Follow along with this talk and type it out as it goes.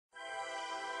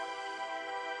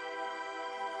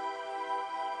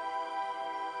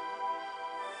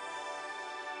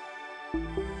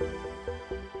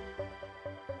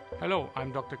Hello,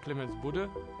 I'm Dr. Clemens Budde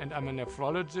and I'm a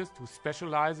nephrologist who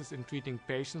specializes in treating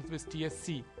patients with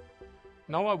TSC.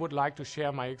 Now I would like to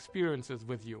share my experiences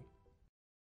with you.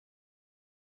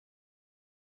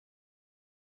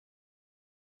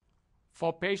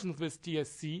 For patients with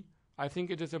TSC, I think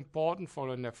it is important for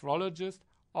a nephrologist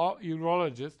or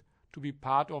urologist to be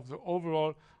part of the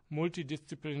overall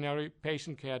multidisciplinary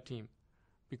patient care team,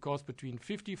 because between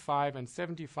 55 and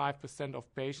 75%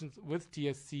 of patients with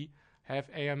TSC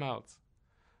have AMLs.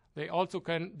 They also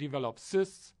can develop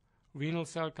cysts, renal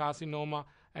cell carcinoma,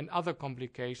 and other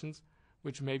complications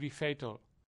which may be fatal.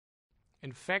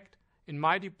 In fact, in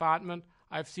my department,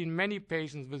 I've seen many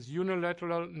patients with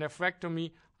unilateral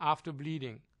nephrectomy after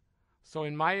bleeding. So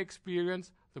in my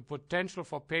experience, the potential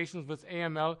for patients with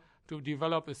AML to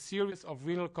develop a series of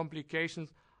renal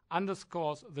complications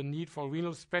underscores the need for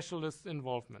renal specialists'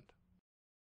 involvement.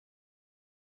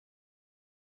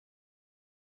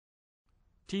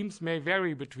 Teams may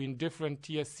vary between different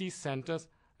TSC centers,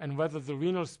 and whether the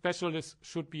renal specialist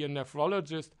should be a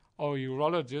nephrologist or a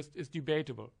urologist is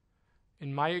debatable.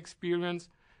 In my experience,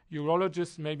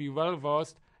 urologists may be well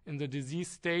versed in the disease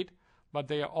state, but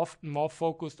they are often more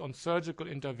focused on surgical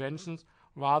interventions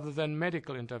rather than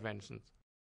medical interventions.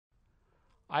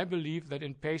 I believe that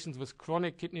in patients with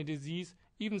chronic kidney disease,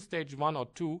 even stage 1 or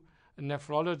 2, a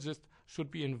nephrologist should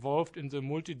be involved in the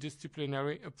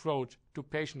multidisciplinary approach to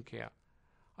patient care.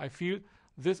 I feel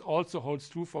this also holds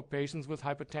true for patients with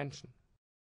hypertension.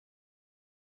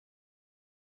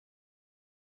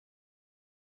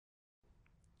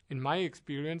 In my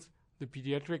experience, the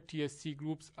pediatric TSC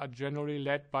groups are generally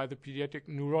led by the pediatric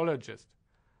neurologist.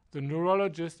 The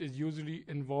neurologist is usually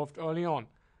involved early on,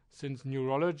 since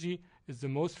neurology is the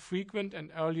most frequent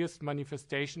and earliest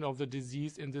manifestation of the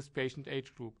disease in this patient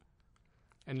age group.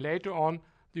 And later on,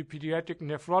 the pediatric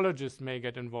nephrologist may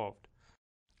get involved.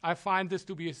 I find this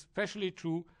to be especially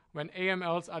true when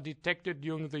AMLs are detected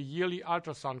during the yearly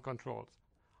ultrasound controls.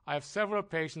 I have several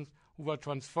patients who were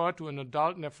transferred to an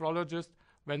adult nephrologist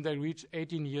when they reach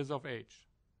 18 years of age.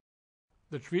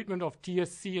 The treatment of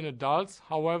TSC in adults,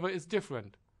 however, is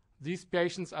different. These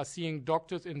patients are seeing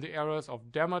doctors in the areas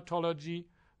of dermatology,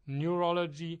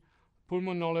 neurology,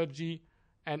 pulmonology,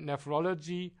 and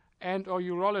nephrology and/or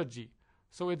urology,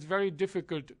 so it's very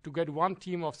difficult to get one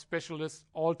team of specialists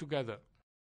all together.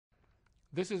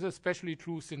 This is especially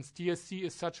true since TSC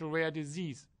is such a rare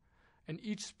disease, and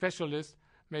each specialist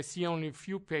may see only a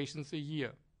few patients a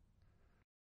year.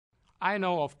 I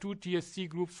know of 2 TSC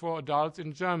groups for adults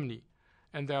in Germany,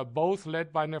 and they are both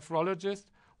led by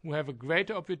nephrologists who have a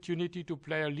greater opportunity to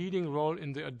play a leading role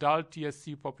in the adult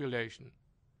TSC population.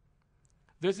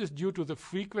 This is due to the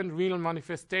frequent renal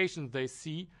manifestations they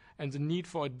see and the need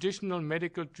for additional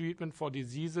medical treatment for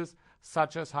diseases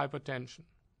such as hypertension.